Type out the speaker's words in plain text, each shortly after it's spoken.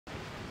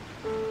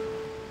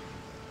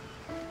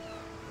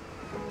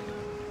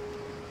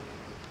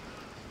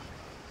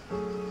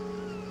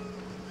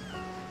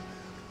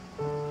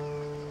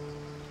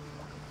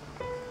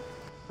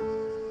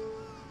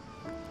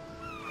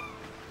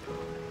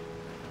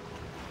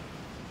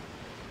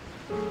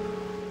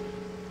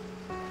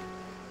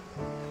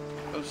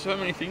There were so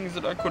many things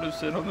that I could have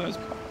said on those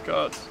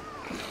cards,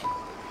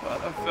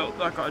 but I felt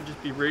like I'd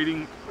just be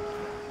reading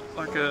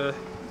like a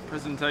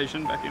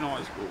presentation back in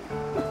high school.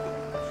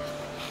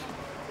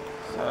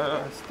 So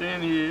I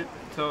stand here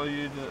to tell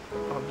you that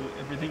I'll do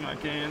everything I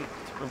can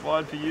to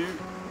provide for you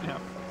and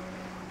our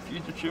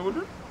future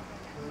children.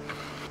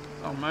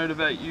 I'll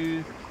motivate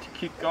you to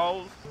kick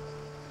goals.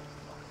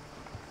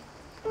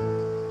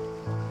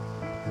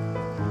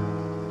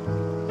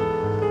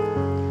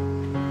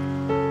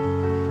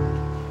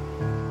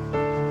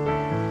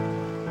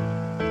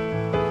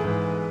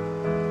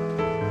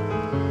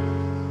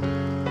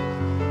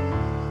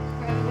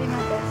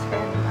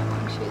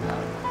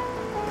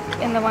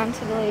 And the one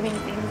to believe in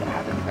things that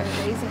happen for a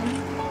reason.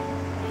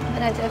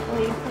 And I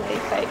definitely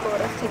believe fate brought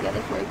us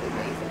together for a good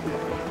reason.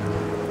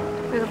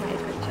 We were made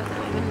for each other,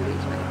 even who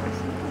each other is.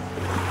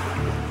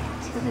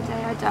 So the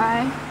day I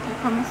die, I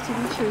promise to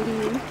be true to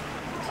you,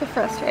 to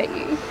frustrate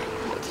you,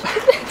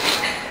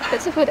 but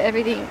to put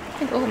everything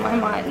and all my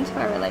might into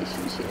our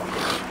relationship. I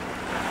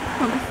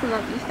promise to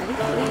love you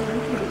faithfully and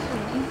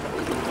unconditionally.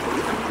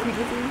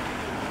 Amazing.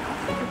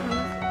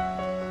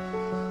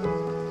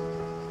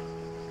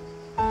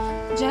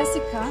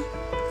 Jessica,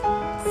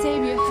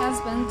 save your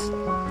husband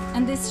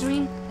and this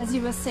ring as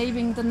you were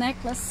saving the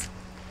necklace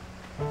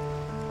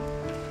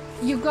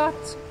you got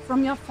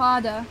from your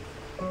father.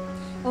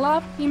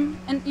 Love him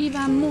and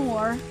even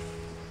more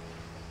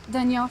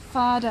than your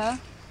father.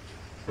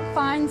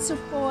 Find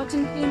support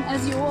in him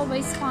as you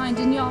always find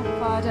in your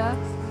father.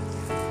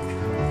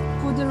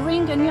 Put the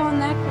ring and your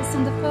necklace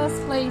in the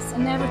first place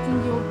and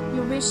everything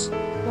you wish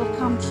will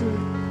come true.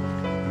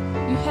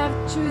 You have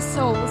two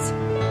souls,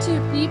 two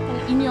people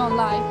in your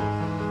life.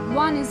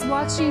 One is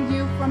watching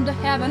you from the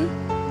heaven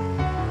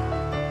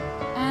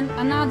and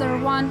another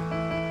one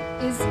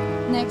is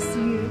next to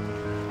you.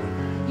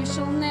 You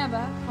shall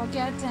never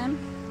forget them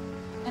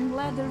and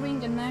let the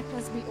ring and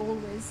necklace be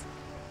always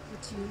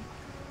with you.